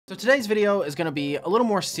So today's video is going to be a little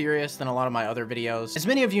more serious than a lot of my other videos. As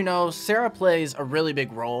many of you know, Sarah plays a really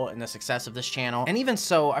big role in the success of this channel. And even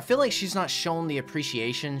so, I feel like she's not shown the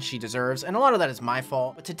appreciation she deserves. And a lot of that is my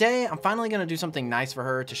fault. But today, I'm finally going to do something nice for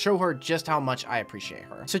her to show her just how much I appreciate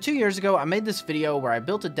her. So 2 years ago, I made this video where I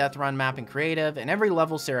built a death run map in creative, and every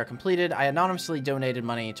level Sarah completed, I anonymously donated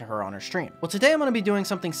money to her on her stream. Well, today I'm going to be doing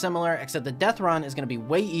something similar, except the death run is going to be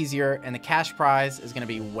way easier and the cash prize is going to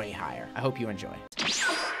be way higher. I hope you enjoy.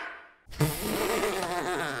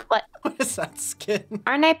 What? What is that skin?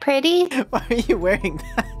 Aren't I pretty? Why are you wearing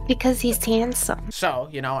that? Because he's handsome. So,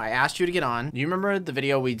 you know, I asked you to get on. Do you remember the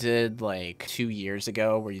video we did like 2 years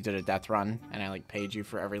ago where you did a death run and I like paid you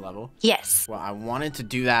for every level? Yes. Well, I wanted to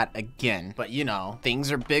do that again, but you know,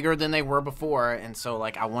 things are bigger than they were before. And so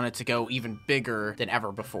like, I wanted to go even bigger than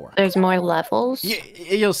ever before. There's more levels?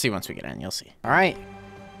 You'll see once we get in, you'll see. All right,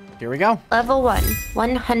 here we go. Level 1,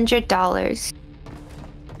 $100.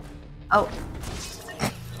 Oh.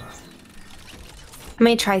 How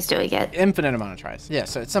many tries do I get? Infinite amount of tries. Yeah,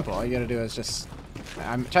 so it's simple. All you gotta do is just,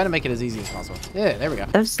 I'm trying to make it as easy as possible. Yeah, there we go.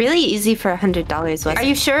 That was really easy for $100. Are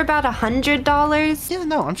you sure about $100? Yeah,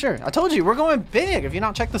 no, I'm sure. I told you, we're going big. Have you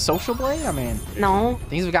not checked the social blade? I mean, No.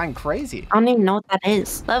 things have gotten crazy. I don't even know what that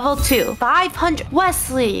is. Level 2, 500.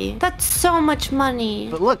 Wesley, that's so much money.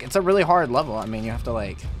 But look, it's a really hard level. I mean, you have to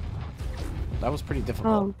like, that was pretty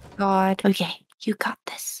difficult. Oh, God. Okay, you got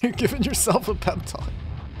this. You're giving yourself a pep talk.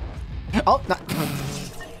 Oh, not.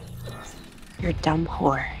 You're a dumb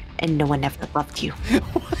whore, and no one ever loved you.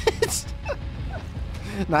 What?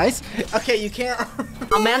 Nice. Okay, you can't.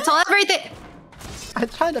 I'll mantle everything. I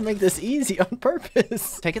tried to make this easy on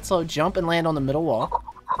purpose. Take it slow, jump and land on the middle wall.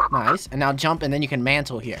 Nice. And now jump and then you can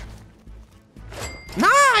mantle here.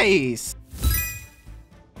 Nice!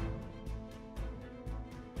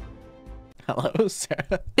 Hello,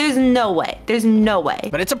 Sarah. There's no way. There's no way.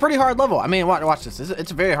 But it's a pretty hard level. I mean, watch this.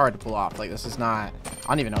 It's very hard to pull off. Like, this is not... I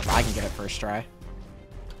don't even know if I can get it first try.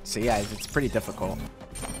 So, yeah, it's pretty difficult.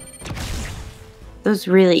 It was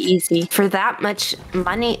really easy. For that much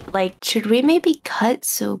money, like, should we maybe cut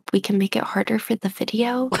so we can make it harder for the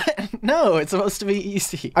video? No, it's supposed to be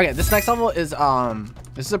easy. Okay, this next level is,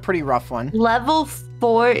 this is a pretty rough one. Level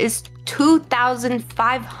 4 is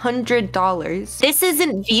 $2,500. This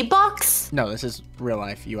isn't V-Bucks? No, this is real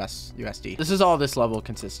life USD. This is all this level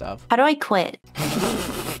consists of. How do I quit?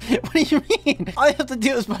 What do you mean? All you have to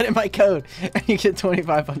do is put in my code and you get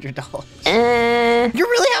 $2,500. You're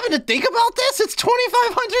really having to think about this? It's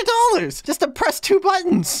 $2,500 just to press 2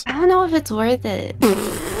 buttons. I don't know if it's worth it.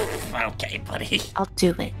 Okay, buddy. I'll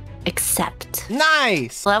do it. Accept.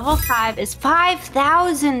 Nice. Level 5 is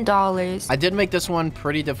 $5,000. I did make this one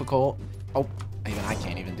pretty difficult. Oh, even I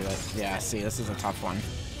can't even do it. Yeah, see, this is a tough one.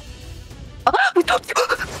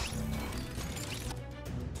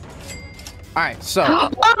 All right, so.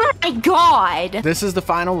 Oh my God. This is the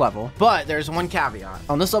final level, but there's one caveat.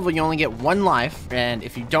 On this level, you only get 1 life, and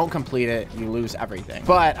if you don't complete it, you lose everything.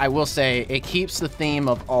 But I will say, it keeps the theme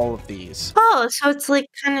of all of these. Oh, so it's like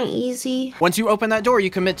kind of easy. Once you open that door, you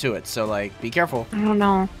commit to it, so like, be careful. I don't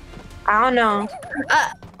know.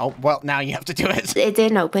 Oh, well, now you have to do it. It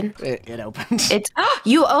didn't open. It opened. It's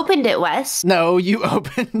you opened it, Wes. No, you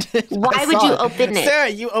opened it. Why would you open it? Sarah,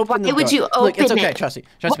 you opened it. Why would you open Look, it's okay. it? Trust me.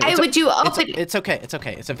 Why would you open it? It's okay. It's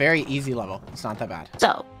okay. It's a very easy level. It's not that bad.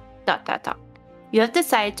 So, ... You have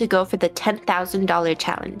decided to go for the $10,000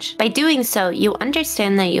 challenge. By doing so, you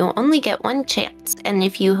understand that you only get 1 chance, and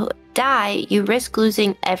if you die, you risk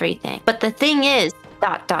losing everything. But the thing is, ...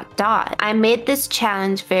 I made this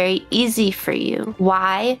challenge very easy for you.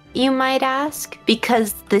 Why, you might ask?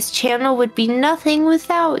 Because this channel would be nothing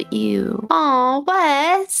without you. Aw,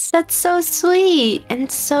 Wes, that's so sweet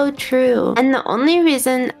and so true. And the only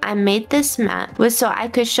reason I made this map was so I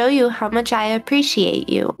could show you how much I appreciate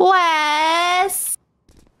you. Wes!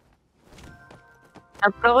 Now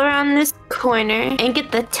go around this corner and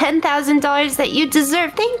get the $10,000 that you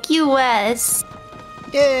deserve. Thank you, Wes.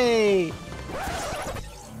 Yay!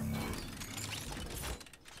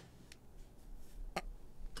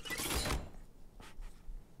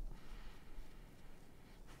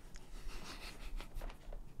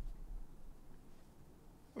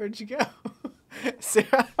 Where'd you go?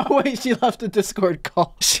 Sarah? Oh wait, she left a Discord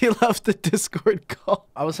call. She left the Discord call.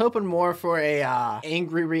 I was hoping more for a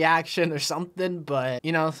angry reaction or something, but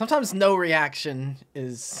you know, sometimes no reaction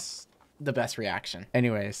is the best reaction.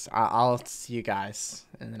 Anyways, I'll see you guys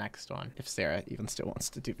in the next one, if Sarah even still wants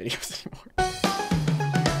to do videos anymore.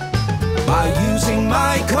 By using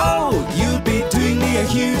my code, you'd be doing me a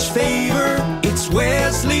huge favor. It's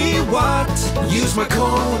WesleyWAT. Use my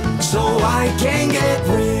code so I can get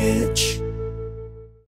rich.